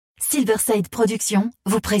Silverside Productions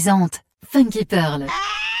vous présente Funky Pearl.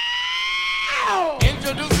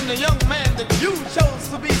 Introducing the young man that you chose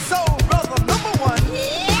to be soul brother number one.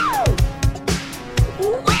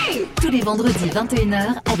 Tous les vendredis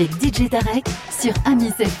 21h avec DJ Tarek sur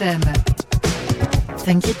Amis FM.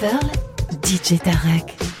 Funky Pearl, DJ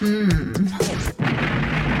Tarek.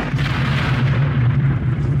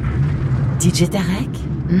 DJ Tarek,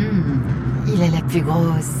 il a la plus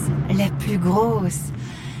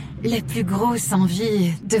grosse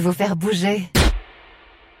envie de vous faire bouger.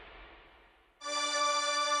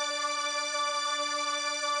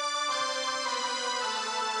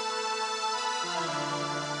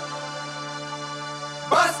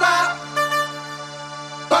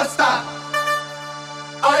 Buster,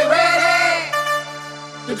 are you ready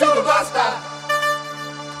to do the Buster?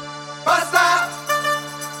 Buster,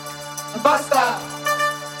 Buster,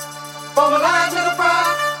 from a line to the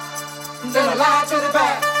front, then a line to the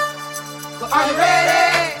back. Are you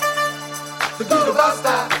ready to do the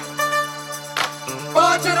Buster?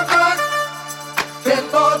 4 to the front, then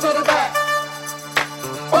 4 to the back.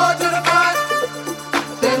 4 to the front,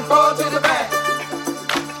 then 4 to the back. 2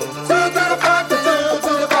 to the front, then 2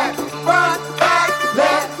 to the back. Front, back,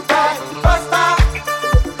 left, back. Buster,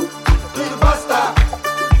 do the Buster.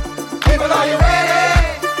 People, are you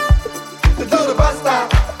ready to do the Buster?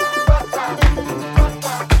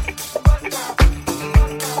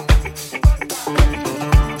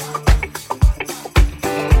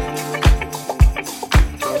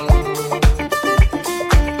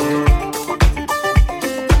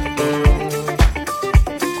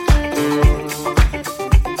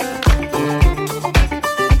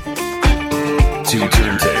 Two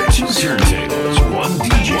turntables, one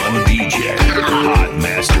DJ, hot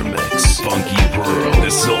master mix, Funky Pearl, the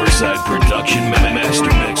Silverside Production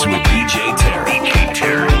master mix with DJ Tarek.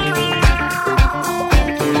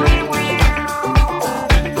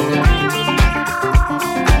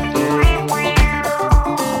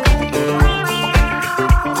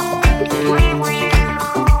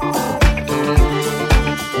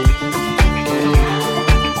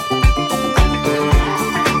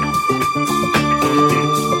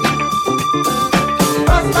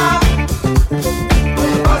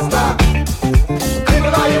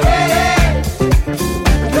 People, are you ready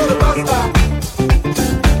to do the Buster?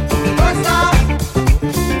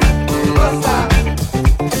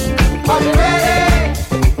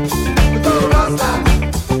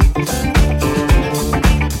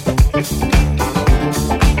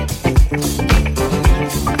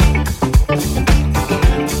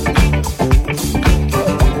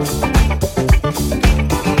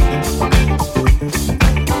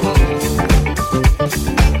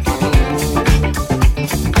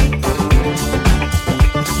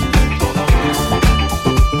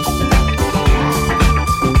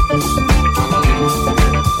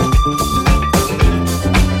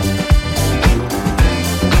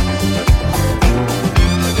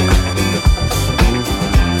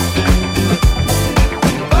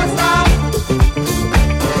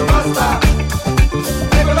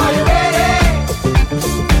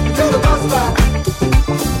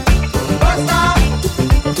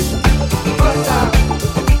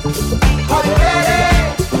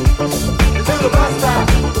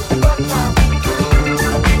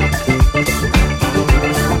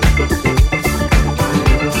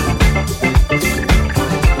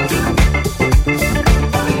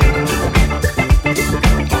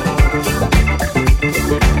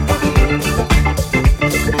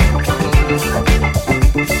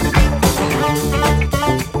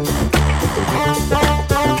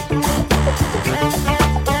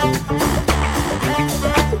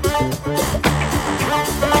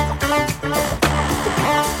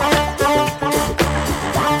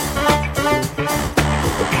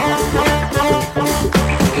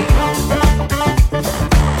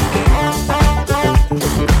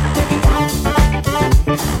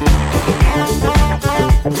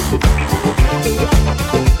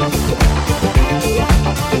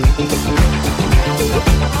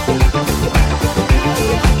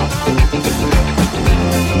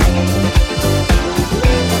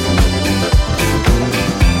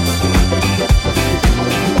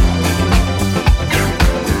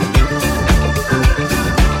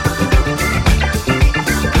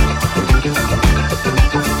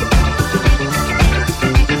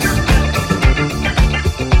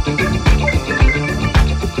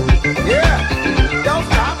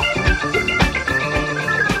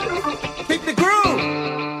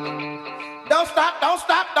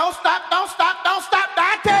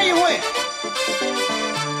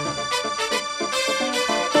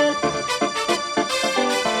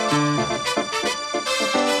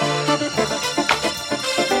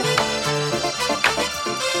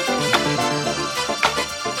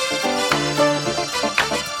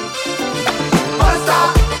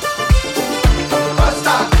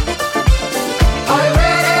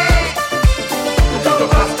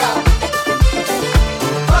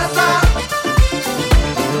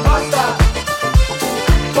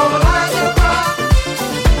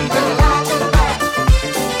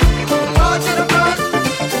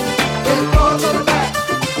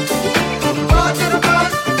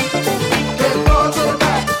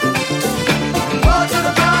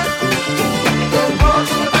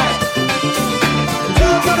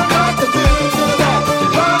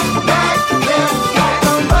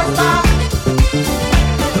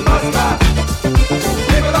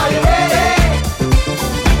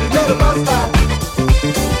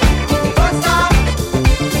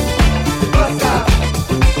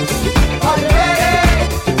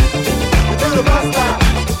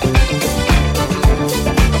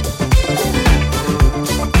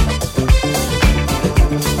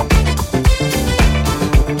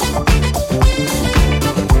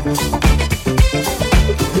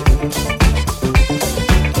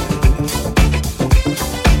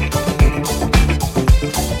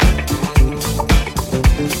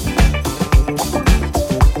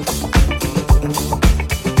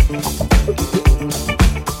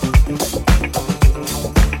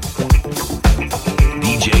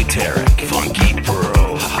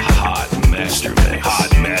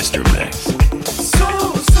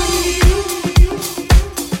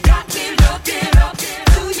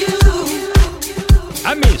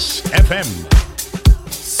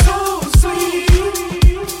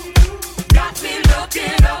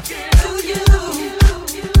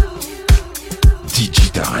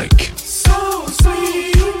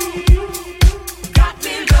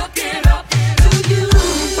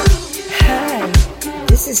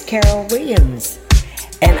 is Carol Williams,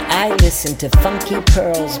 and I listen to Funky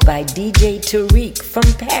Pearls by DJ Tariq from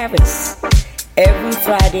Paris every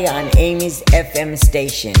Friday on Amy's FM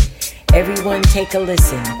station. Everyone take a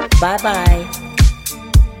listen. Bye-bye.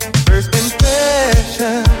 First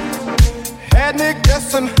impression had me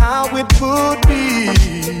guessing how it would be.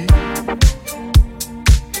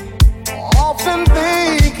 Often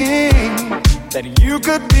thinking that you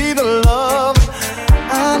could be the love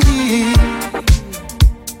I need.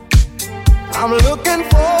 I'm looking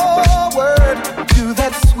forward to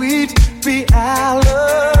that sweet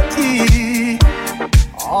reality.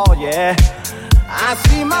 Oh yeah, I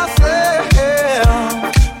see myself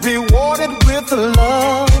rewarded with the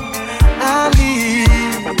love I need.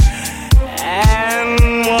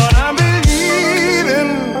 And what I'm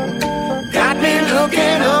believing got me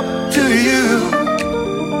looking up to you.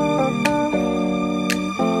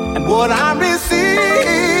 And what I'm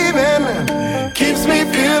receiving keeps me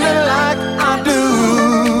feeling like I do.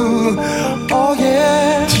 Oh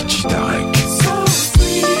yeah. DJ Tarek. So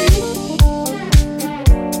sweet.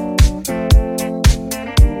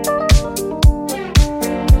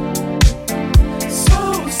 So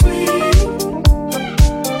sweet.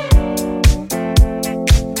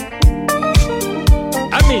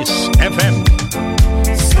 Amis FM.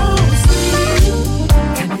 So sweet.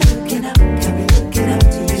 Got me looking up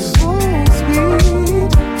to you. So sweet.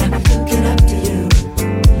 Got me looking up to you.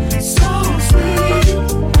 So sweet.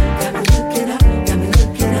 Got me looking up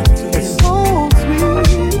to you. So sweet.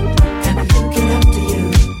 Got me looking up to you.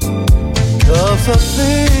 Love's a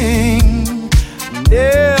thing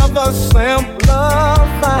never simplified.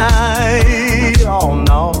 Oh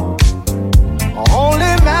no.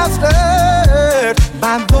 Only mastered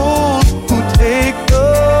by those who take the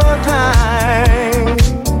time.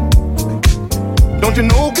 Don't you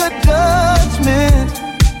know good judgment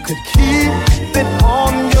could keep it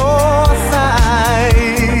on your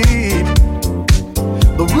side?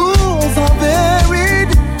 The rules are varied,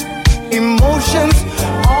 emotions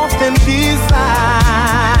often decide.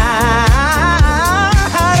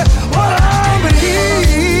 What I'm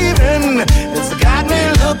believing has got me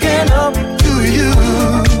looking up to you.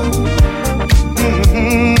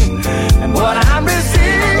 And what I'm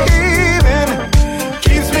receiving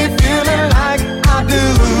keeps me feeling like I do.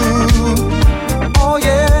 Oh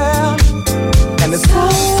yeah. And it's so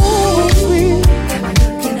sweet. Got me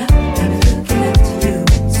looking up to you.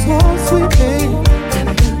 So sweet, babe. Got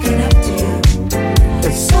me looking up to you.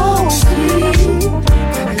 It's so sweet.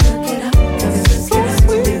 Got me looking up to you. So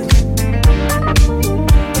sweet.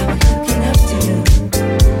 Got me looking up to you.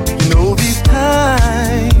 You know these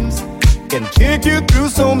times can take you through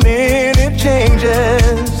so many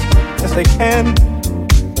changes. Yes, they can.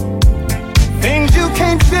 Things you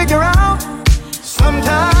can't figure out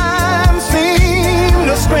sometimes seem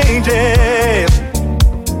the strangest.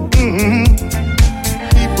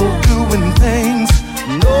 People doing things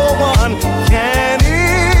no one can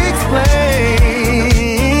explain.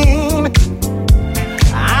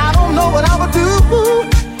 I don't know what I would do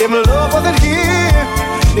if love wasn't here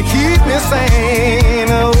to keep me sane.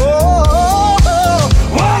 Oh,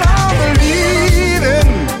 what I'm believing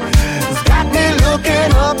has got me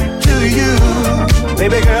looking up to you,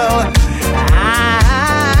 baby girl.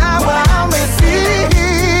 What I'm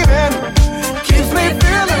receiving keeps me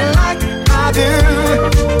feeling like I do.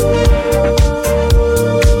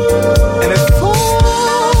 And it's so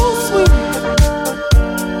sweet.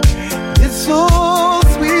 It's so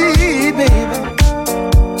sweet, baby.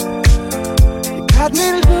 You got me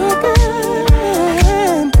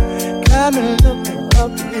looking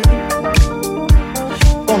up to you.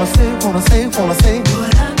 Wanna say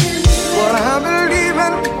what I'm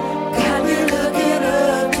believing. Got me looking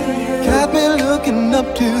up to you. Got me looking up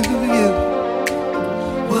to you.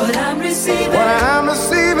 What I'm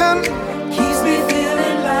receiving keeps me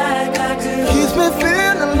feeling like I do. Keeps me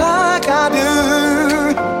feeling like I do.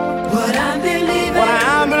 What I'm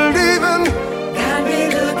believing got me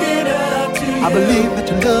looking up to you. I believe that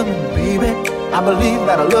you love me, baby. I believe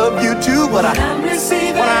that I love you too. What I'm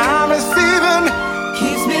receiving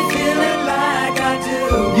keeps me feeling like I do.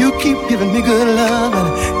 You keep giving me good love, and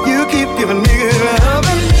you keep giving me good love.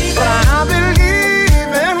 But I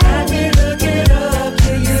believe in. Got me looking up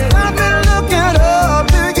to you. Got me looking up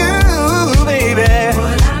to you, baby.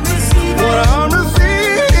 What I'm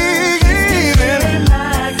receiving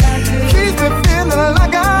keeps me feeling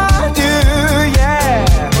like I do, yeah.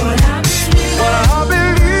 What I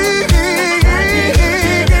believe,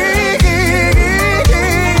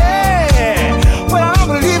 yeah. What I'm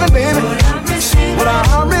believing, baby. What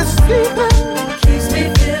I'm receiving keeps me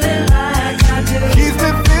feeling like I do. Keeps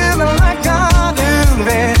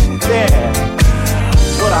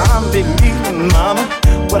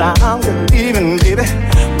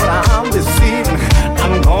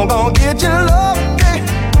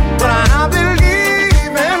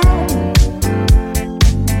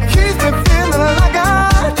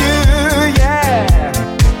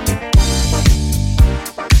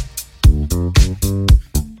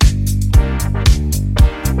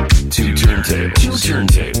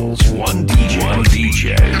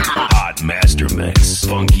mix.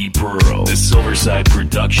 Funky Pearl. The Silverside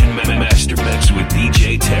Production Master Mix with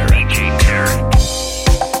DJ Tarek.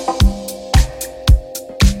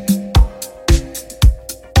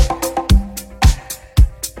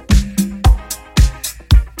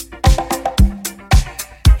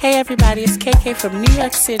 Hey everybody, it's KK from New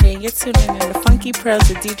York City, and you're tuning in to Funky Pearls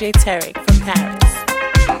with DJ Tarek from Paris.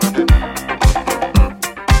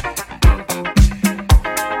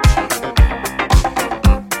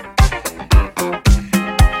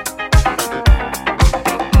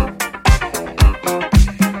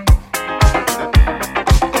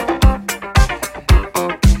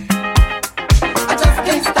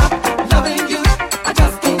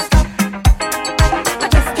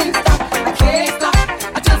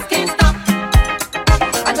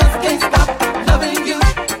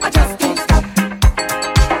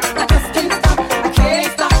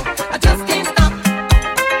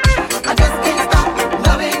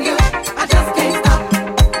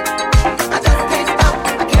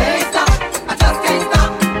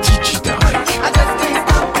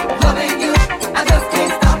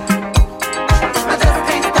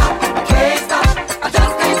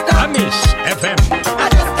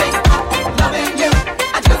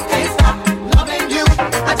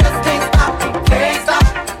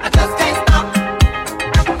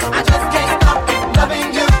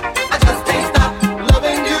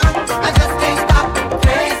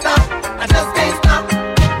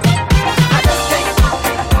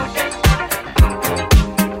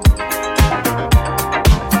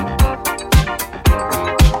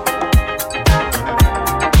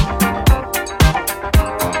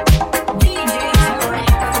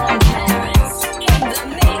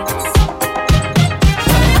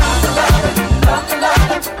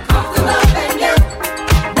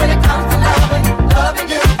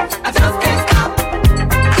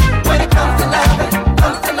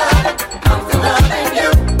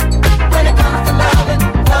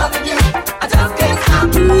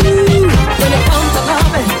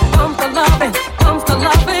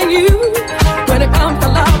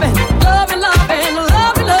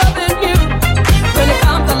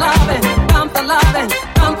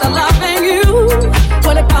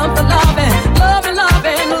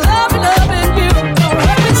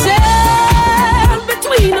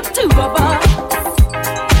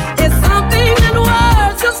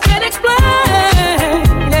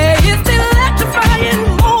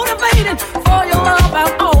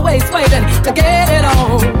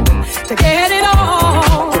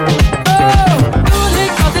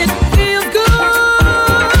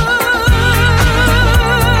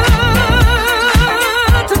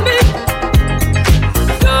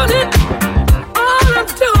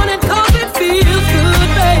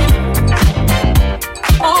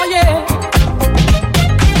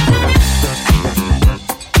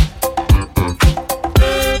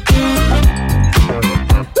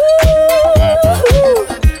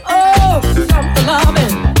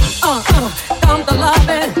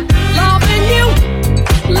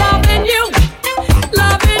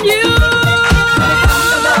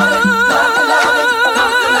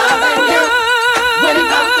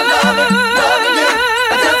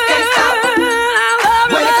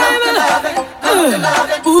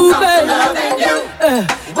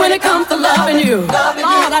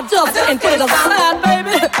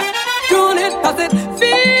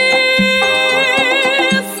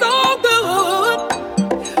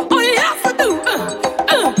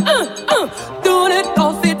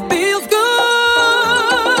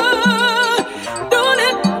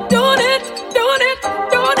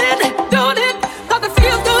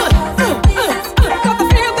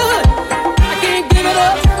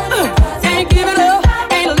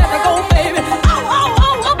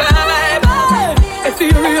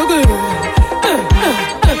 Feel real good.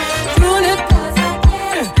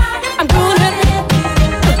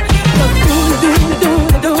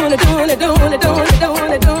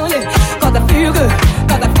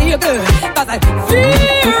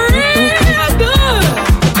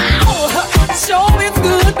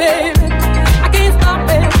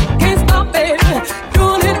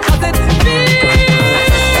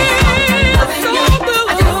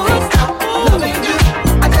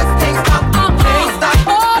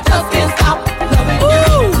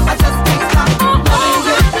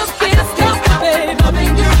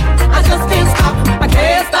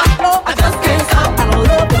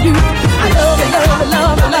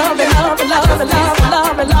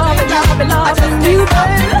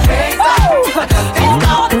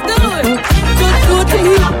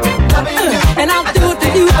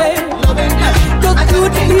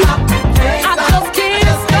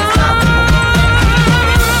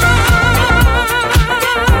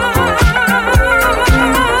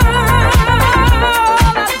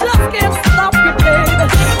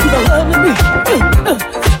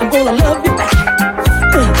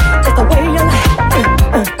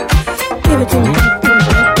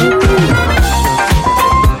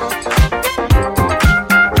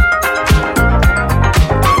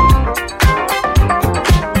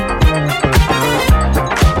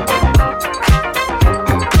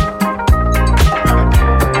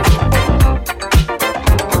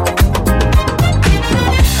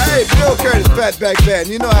 quiet back then.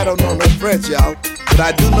 You know I don't know no French, y'all. But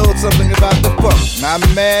I do know something about the funk. My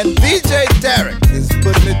man DJ Tarek is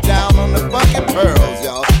putting it down on the Funky Pearls,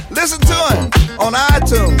 y'all. Listen to him on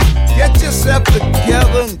iTunes. Get yourself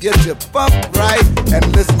together and get your funk right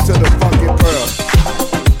and listen to the Funky Pearls.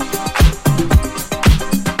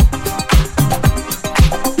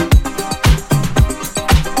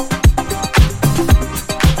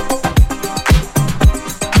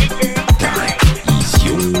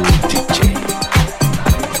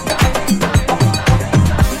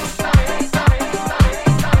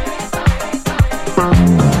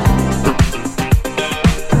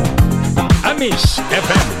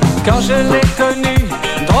 Quand je l'ai connue,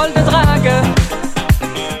 drôle de drague,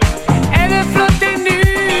 elle flottait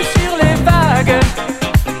nue sur les vagues.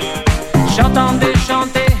 J'entendais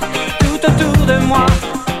chanter tout autour de moi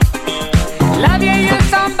la vieille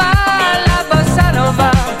samba, la bossa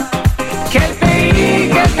nova. Quel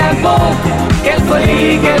pays, quel tempo, quelle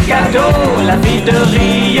folie, quel cadeau, la vie de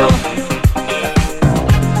Rio.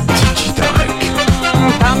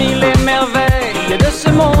 Parmi les merveilles de ce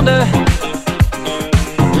monde,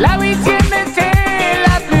 la huitième était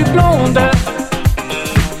la plus blonde.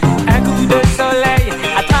 Un coup de soleil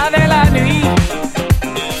à travers la nuit,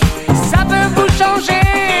 ça peut vous changer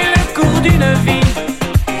le cours d'une vie.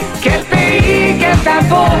 Quel pays, quel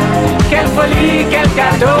tempo, quelle folie, quel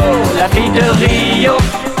cadeau, la vie de Rio.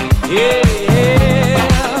 Yeah, yeah.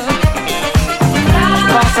 Je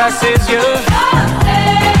pense à ses yeux,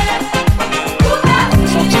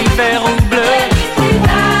 son-il vert ou bleu,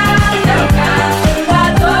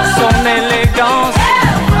 son élégance,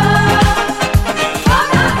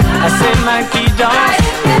 à ses mains qui dansent.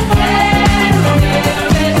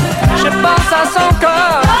 Je pense à son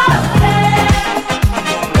corps,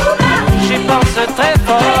 j'y pense très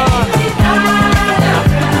fort.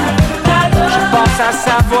 Je pense à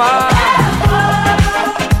sa voix,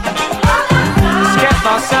 ce qu'elle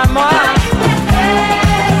pense à moi.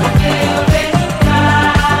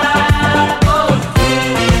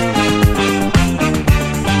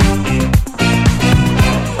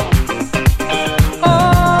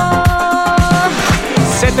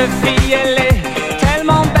 Cette fille, elle est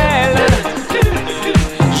tellement belle.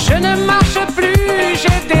 Je ne marche plus,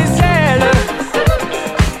 j'ai des ailes.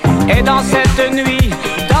 Et dans cette nuit,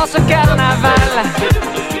 dans ce carnaval,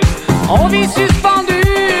 on vit suspendu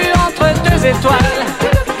entre deux étoiles.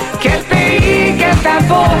 Quel pays, quel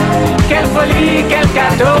tempo, quelle folie, quel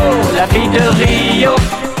cadeau, la vie de Rio.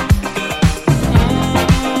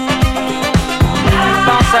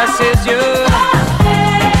 Pense à ses yeux,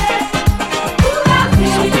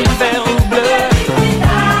 sont-ils verts ou bleus,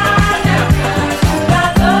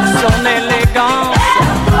 son élégance,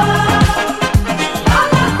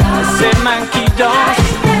 ses mains qui dansent.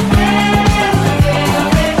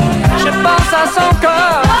 Je pense à son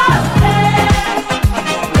corps,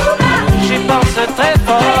 j'y pense très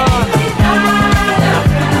fort.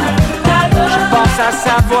 Je pense à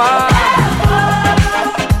sa voix,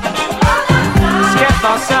 ce qu'elle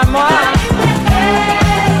pense à moi.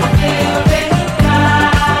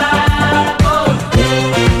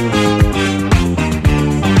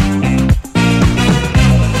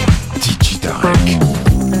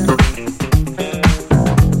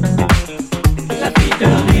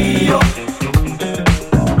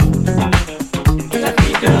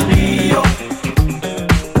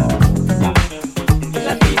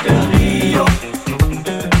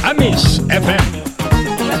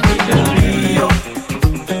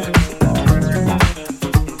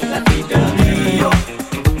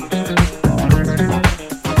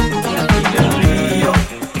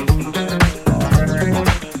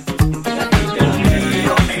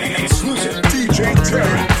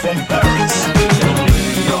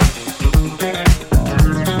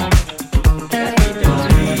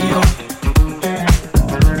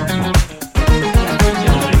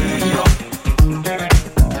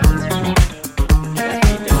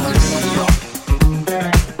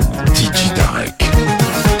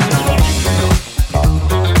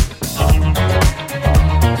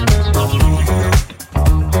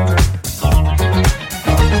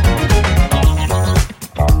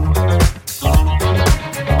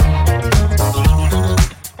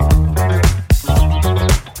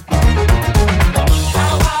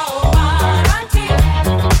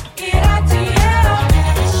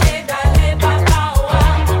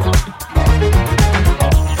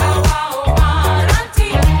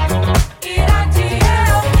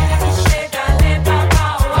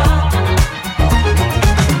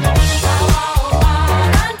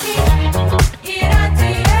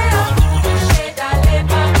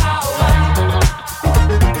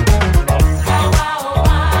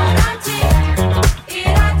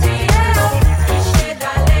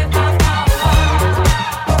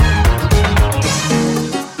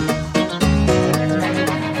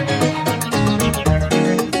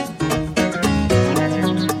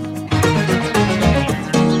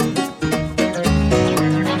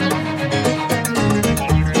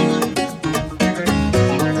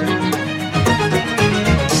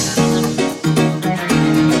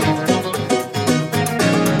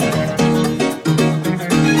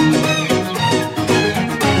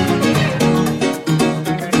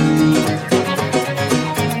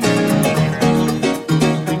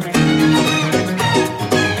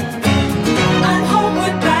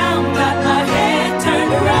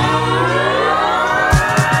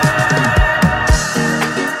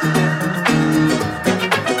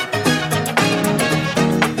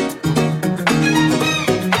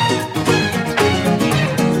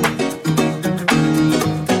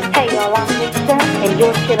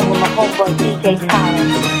 chilling with my homeboy DJ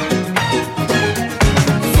Tyler.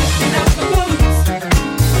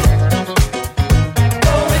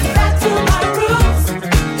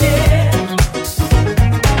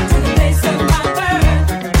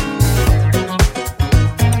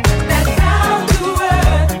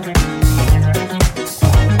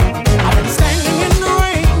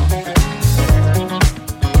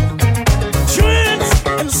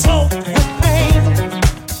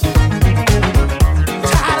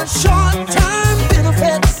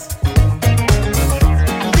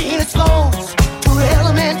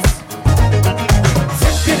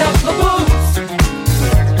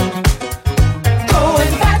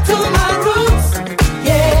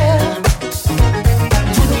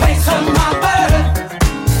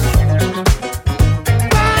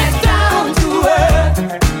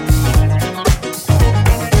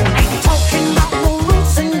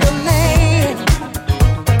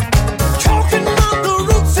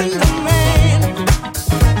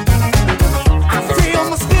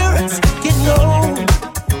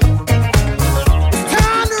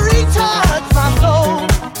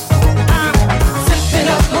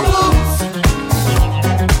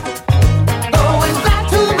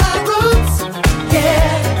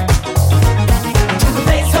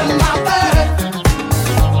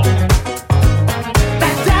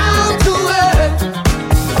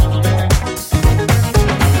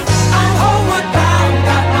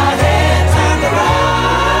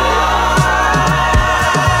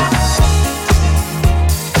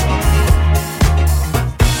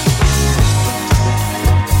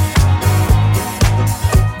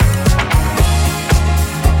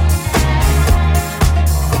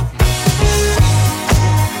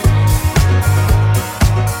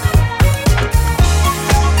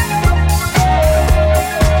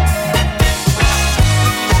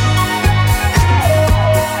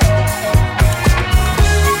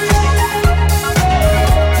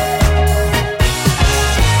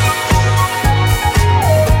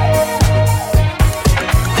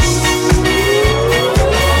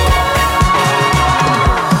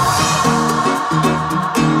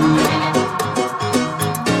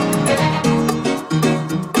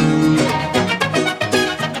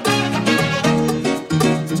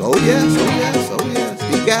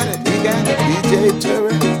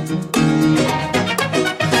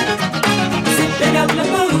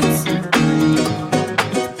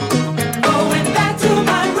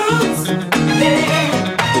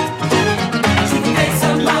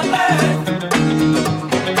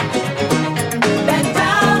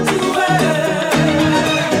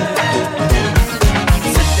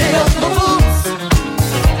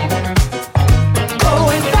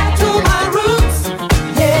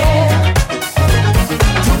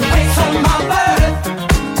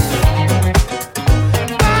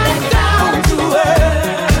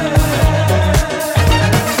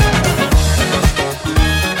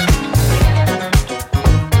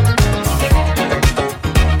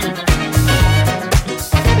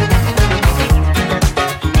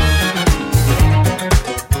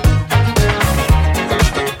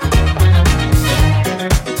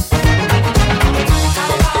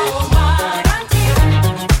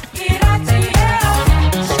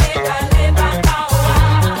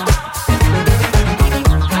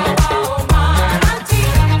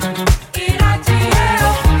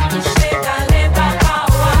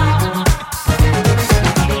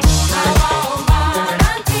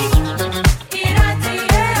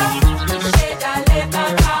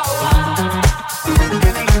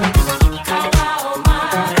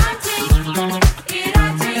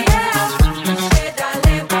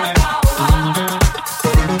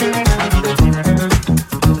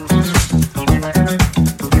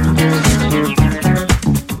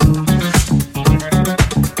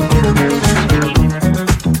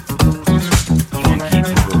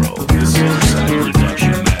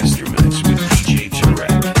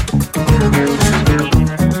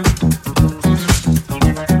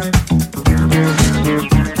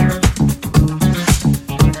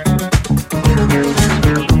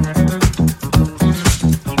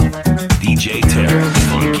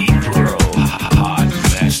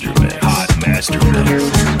 Master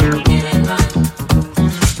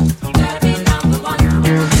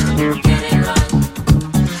Mix.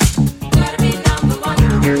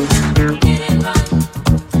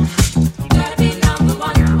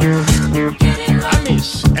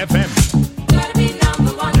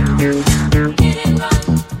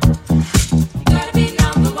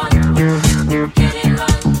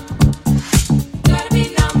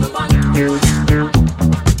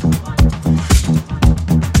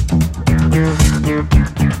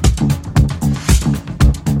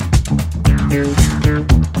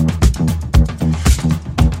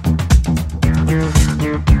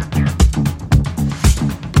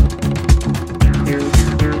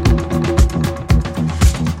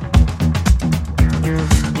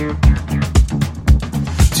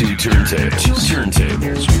 turntables. Two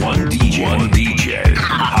turntables. One DJ. One DJ.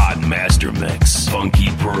 Hot master mix. Funky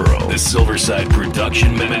Pearl. The Silverside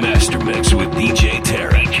Production Master Mix with DJ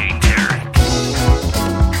Tarek.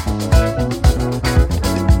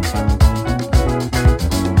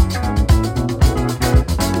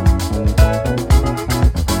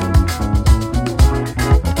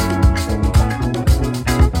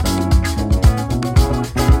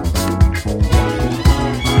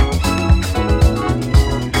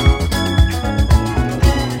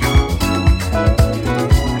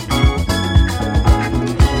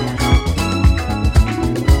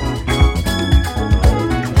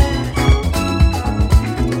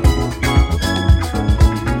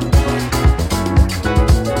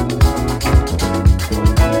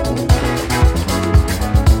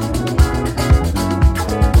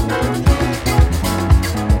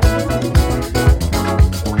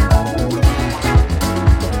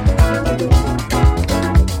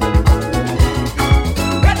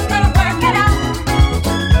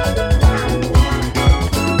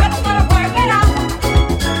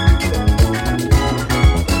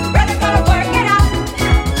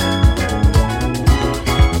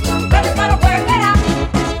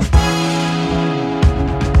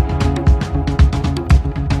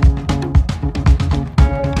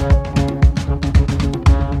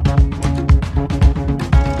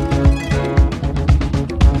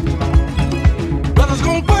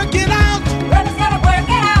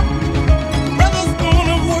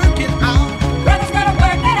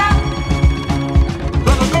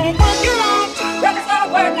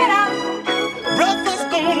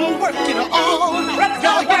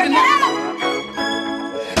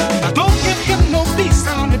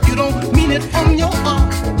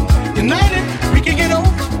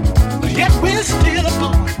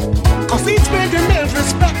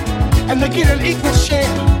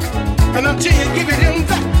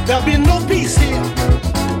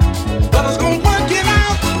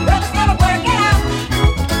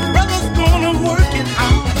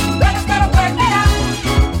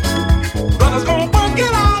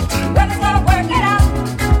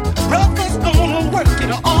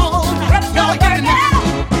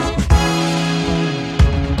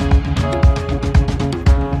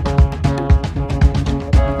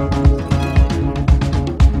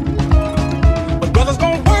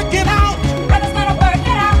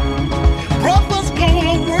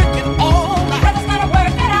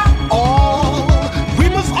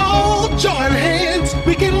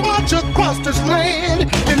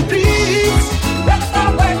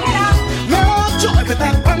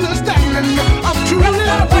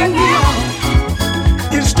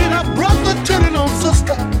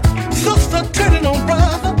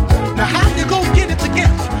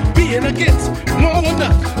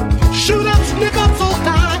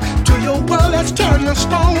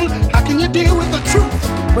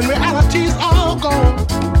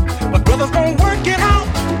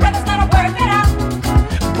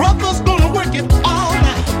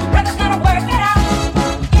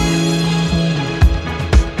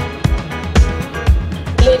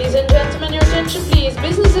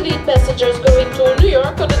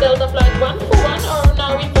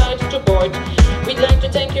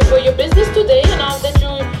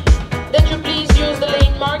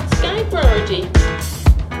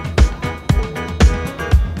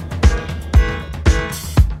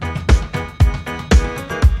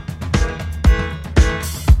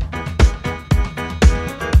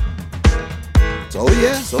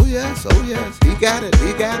 DJ Tarek. Oh yes, he got it,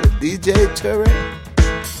 DJ Tarek.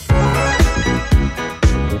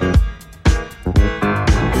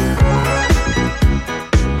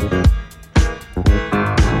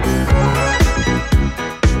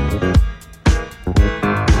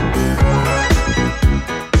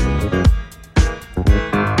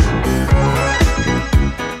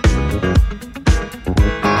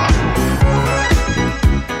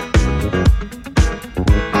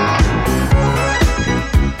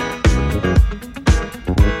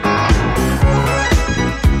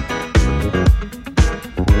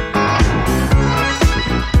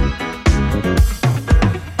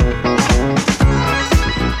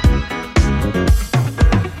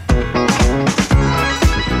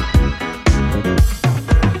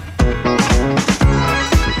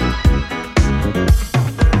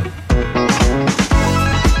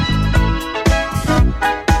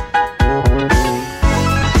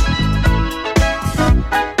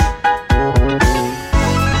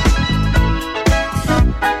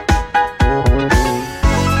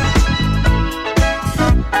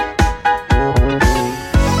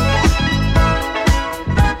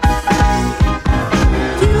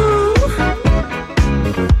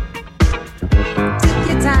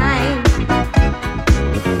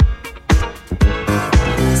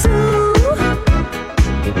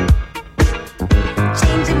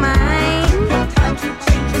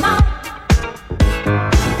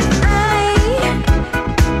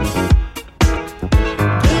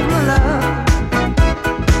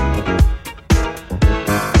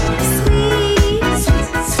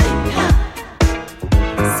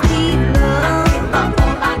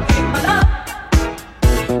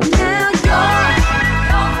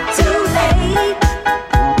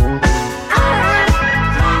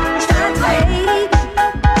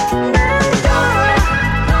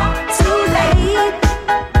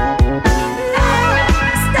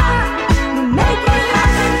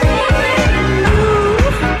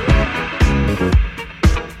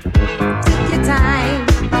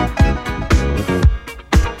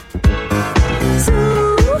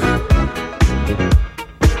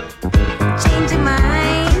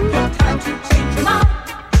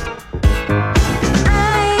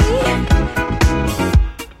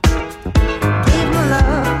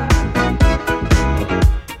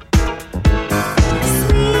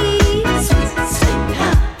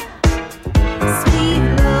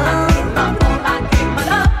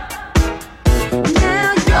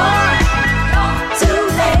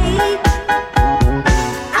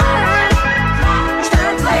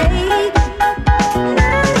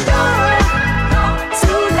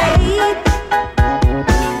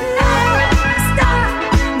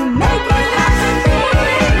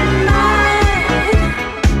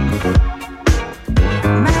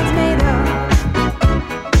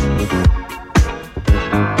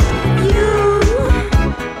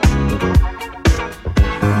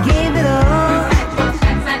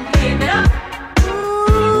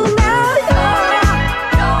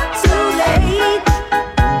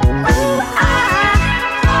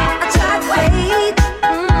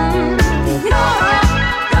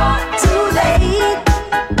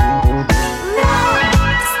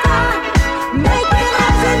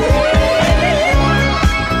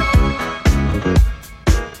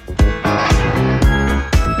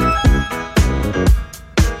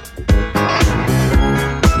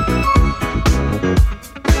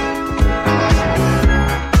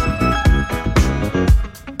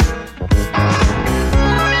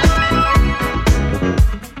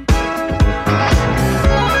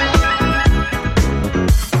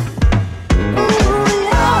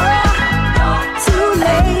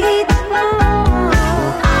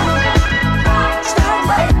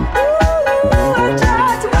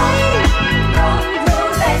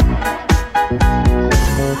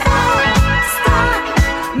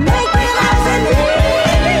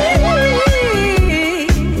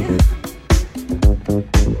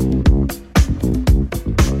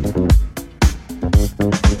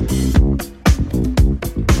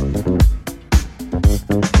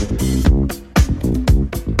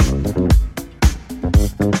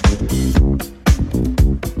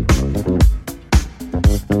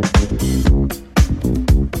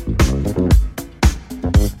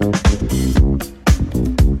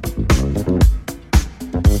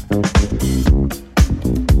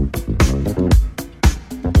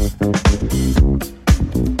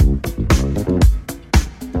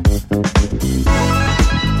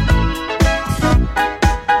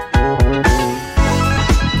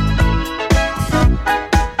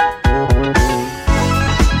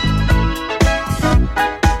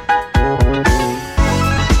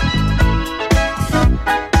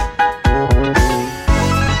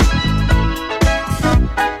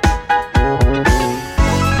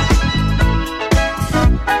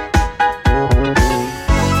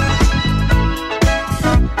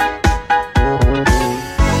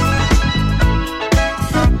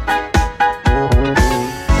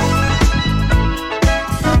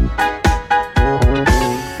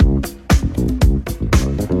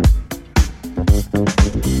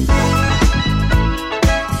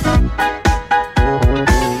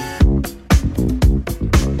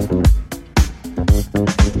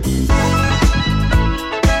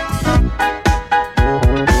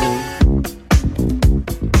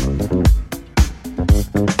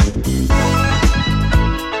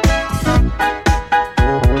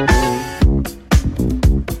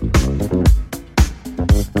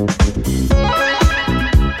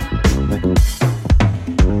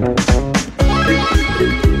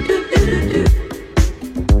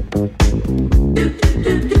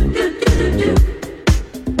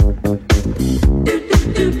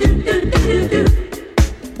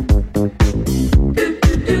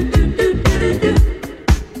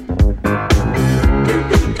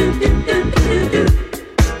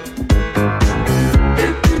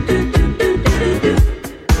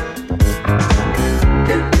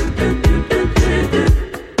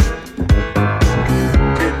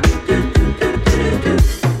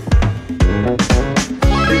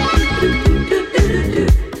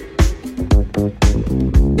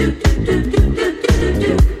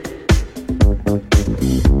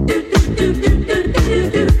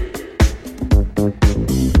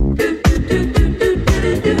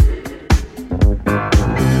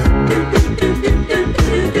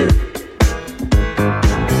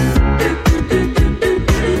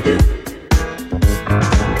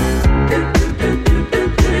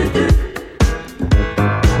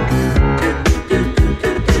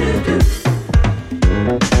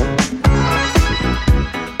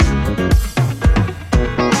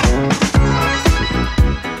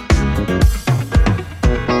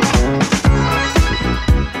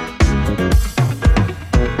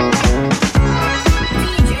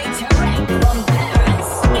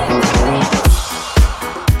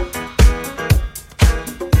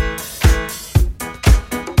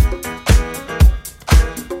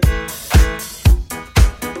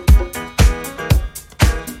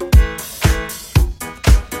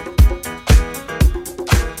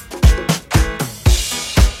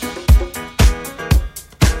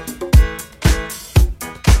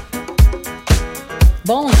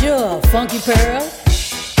 Bonjour, Funky Pearl.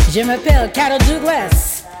 Je m'appelle Carol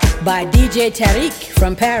Douglas by DJ Tariq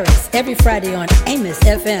from Paris every Friday on Amos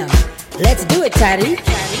FM. Let's do it, Tariq.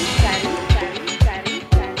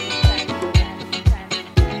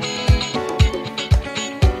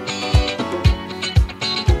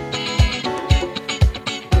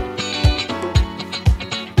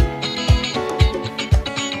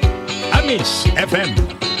 Amos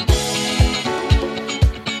FM.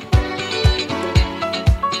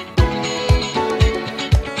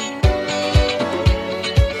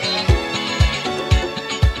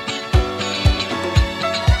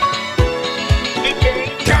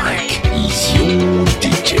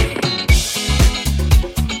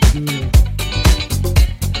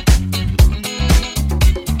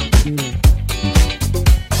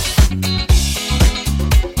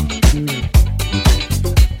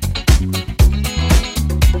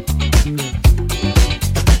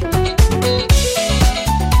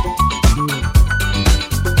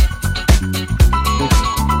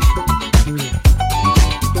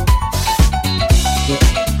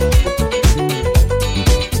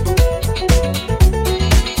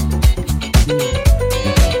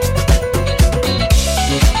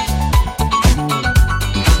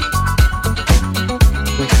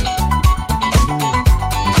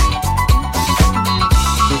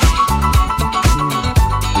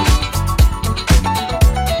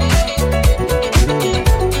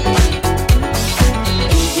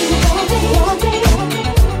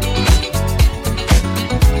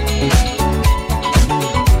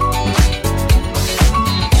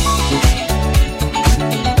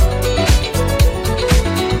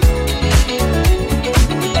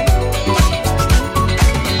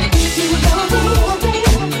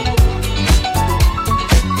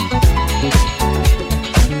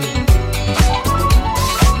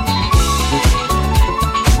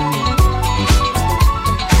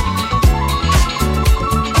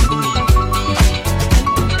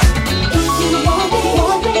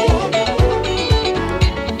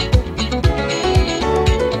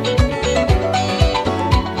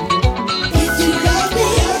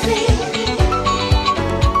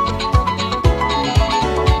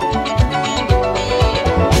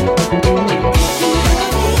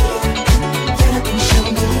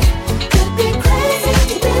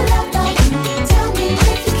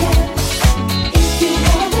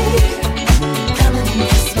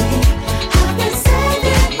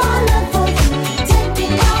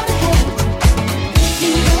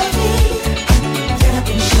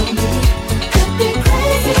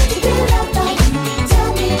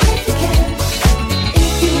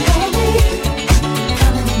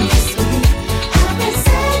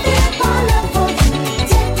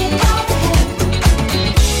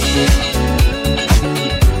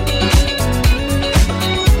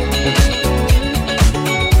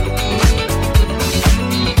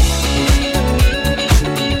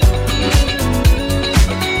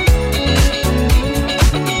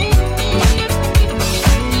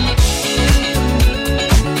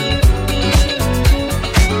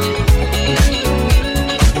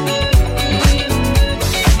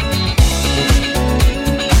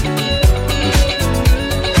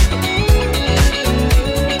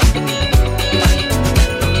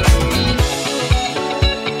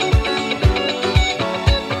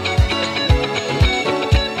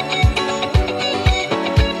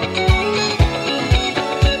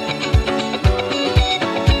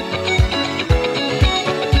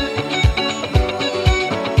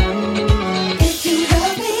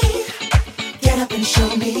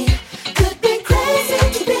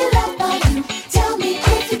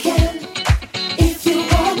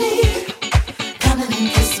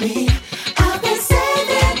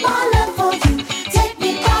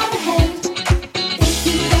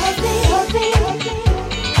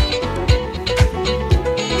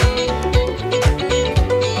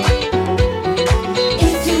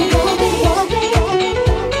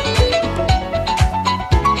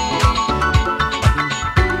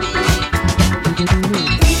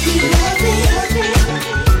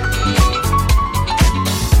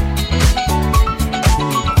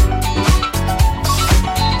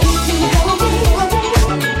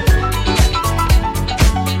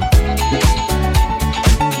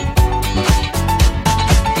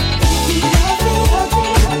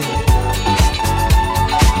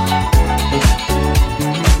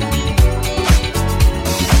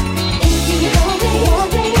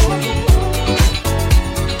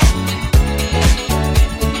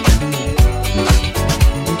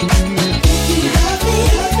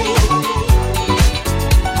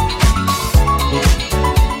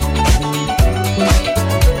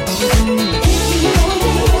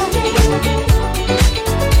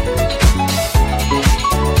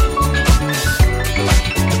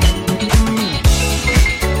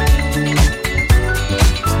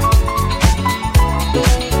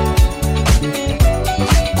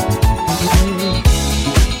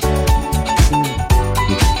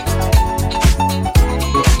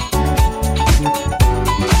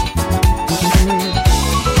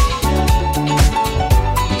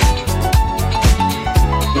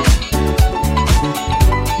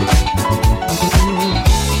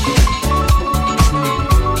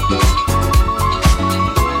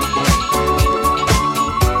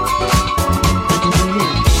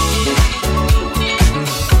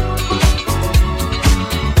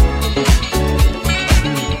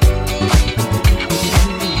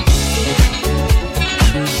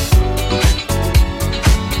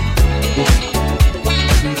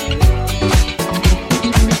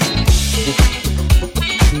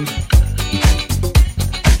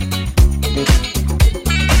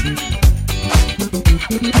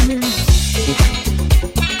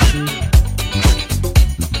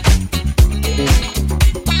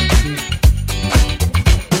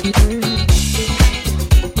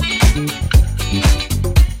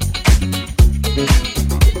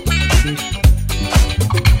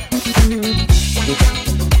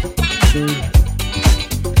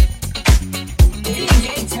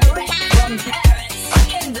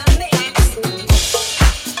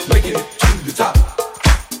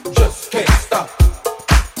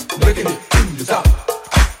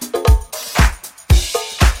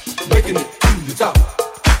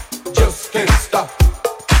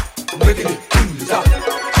 making it to the top.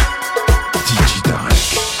 DJ Tarek.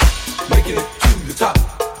 Making it to the top.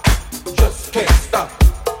 Just can't stop.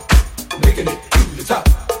 Making it to the top.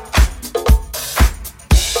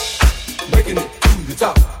 Making it to the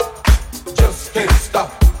top. Just can't stop.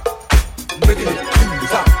 Making it to the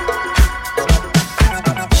top.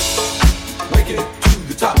 Making it to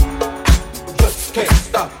the top. Just can't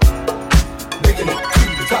stop. Making it to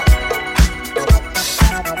the top.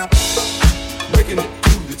 Making it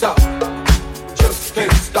to the top. Just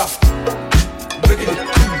can't stop. Making it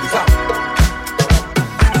to the top.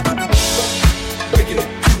 Making it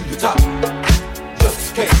to the top.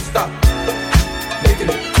 Just can't stop. Making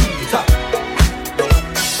it to the top.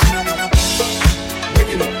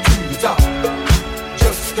 Making it to the top.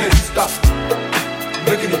 Just can't stop.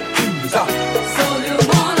 Making it to the top. So you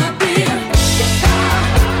wanna be a star?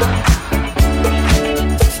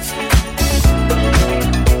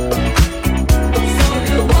 So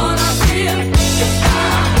you wanna be a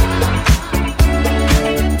star?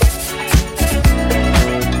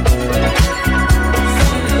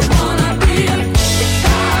 So you wanna be a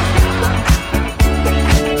star?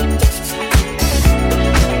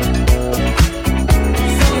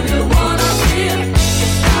 So you wanna be a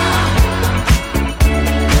star?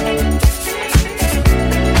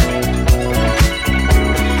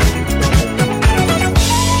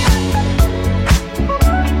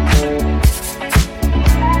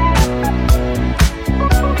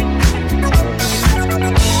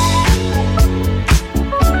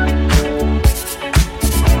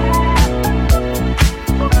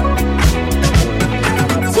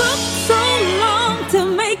 Took so long to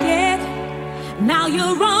make it. Now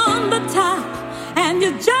you're on the top, and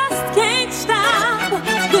you just can't stop.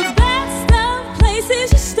 The best of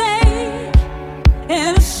places you stay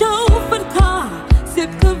in a chauffeured car, sip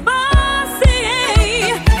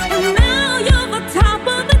Courvoisier. And now you're the top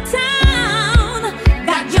of the town.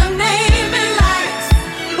 Got your name in lights,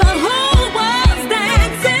 the whole world's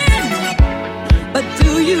dancing. But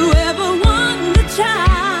do you ever wonder,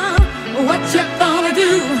 child, what you're gonna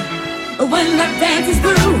do when the dance is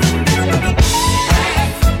through?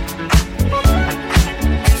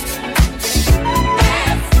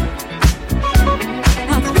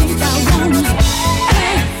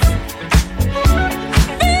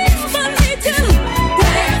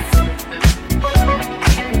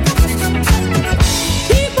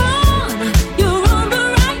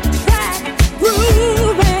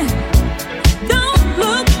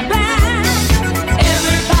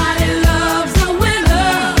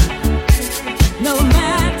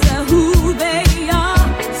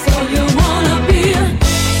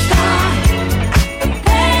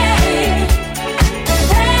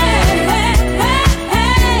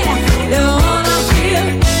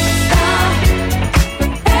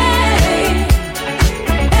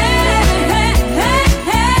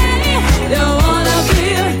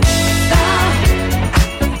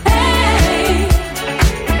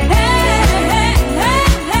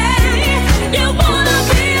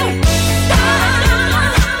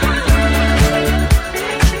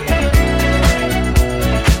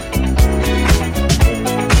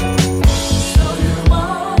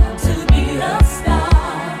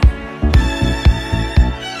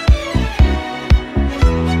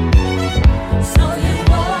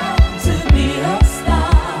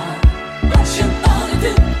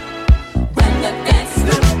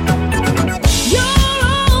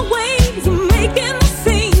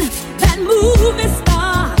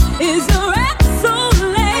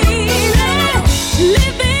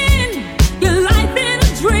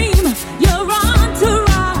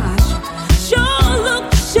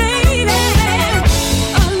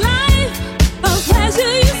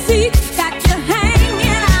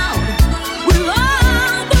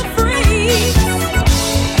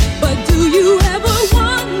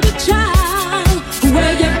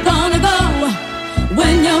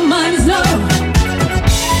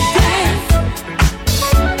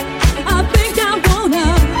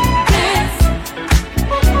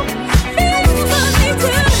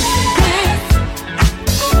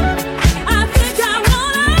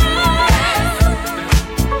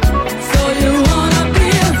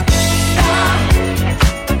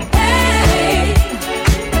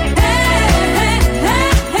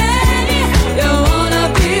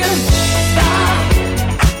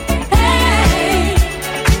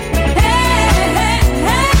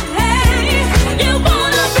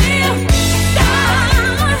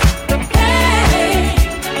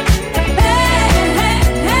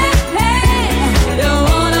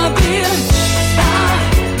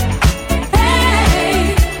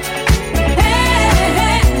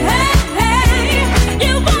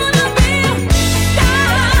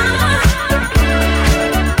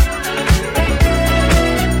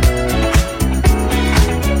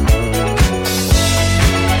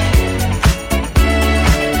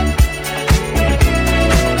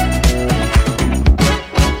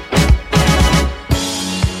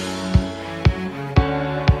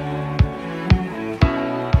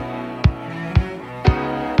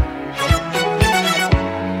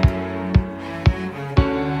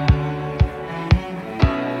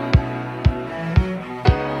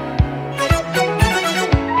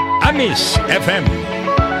 Amis FM.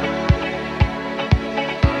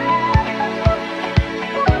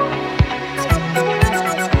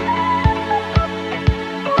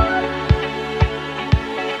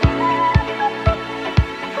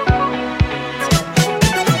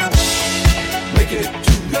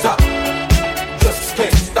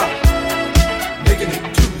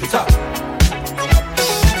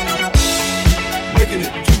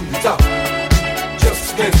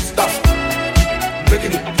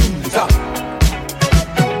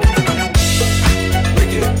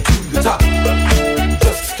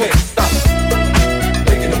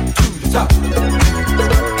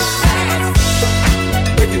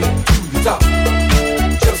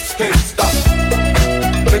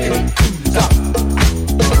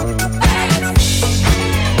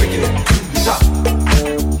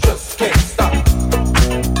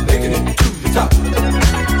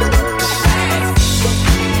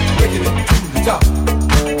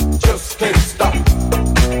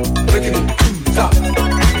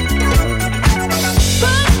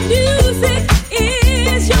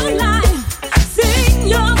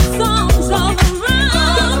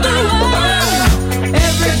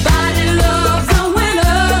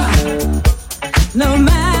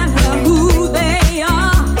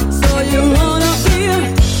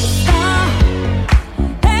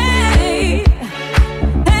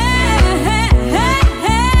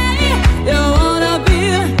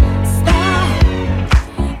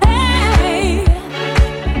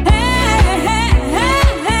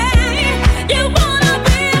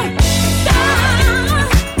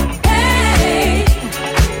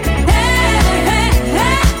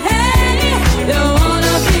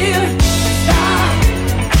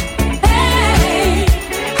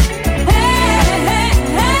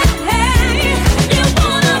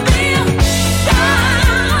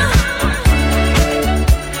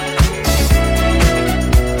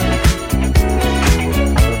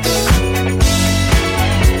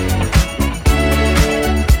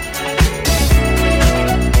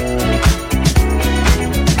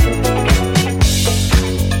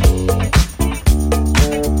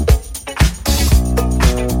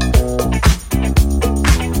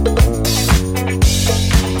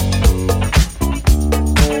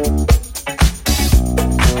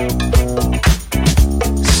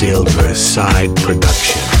 Silverside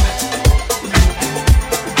Production.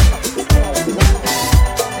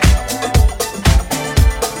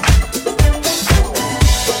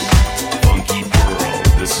 Funky Pearl,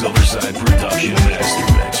 the Silverside Production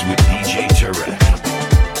Master Mix with DJ Tarek.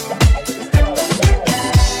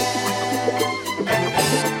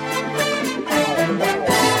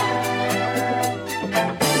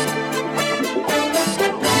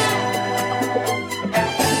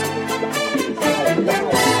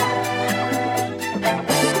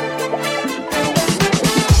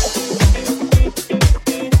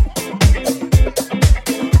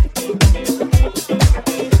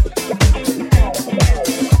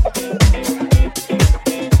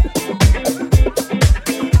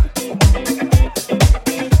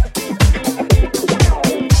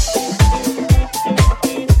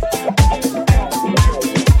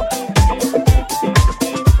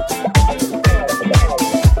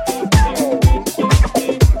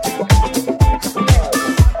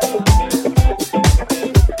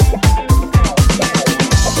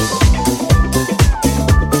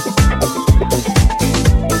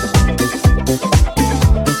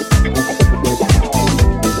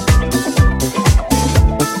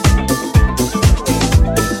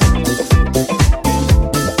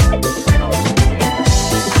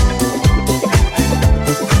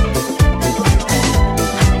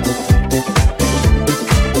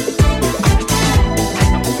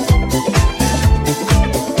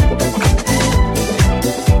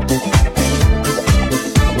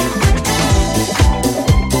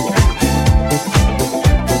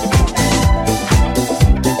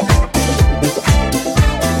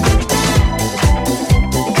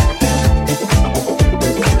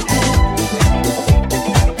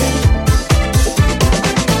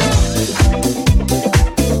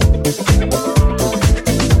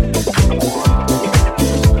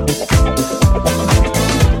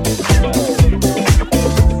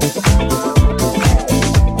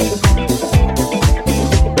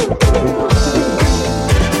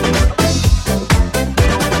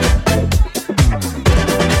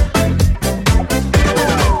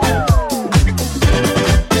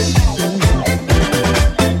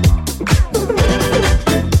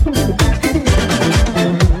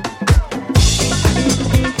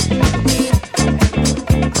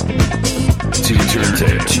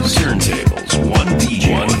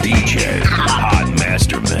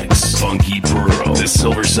 Funky Pearl. The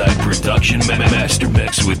Silverside Production Master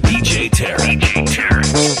Mix with DJ Tarek.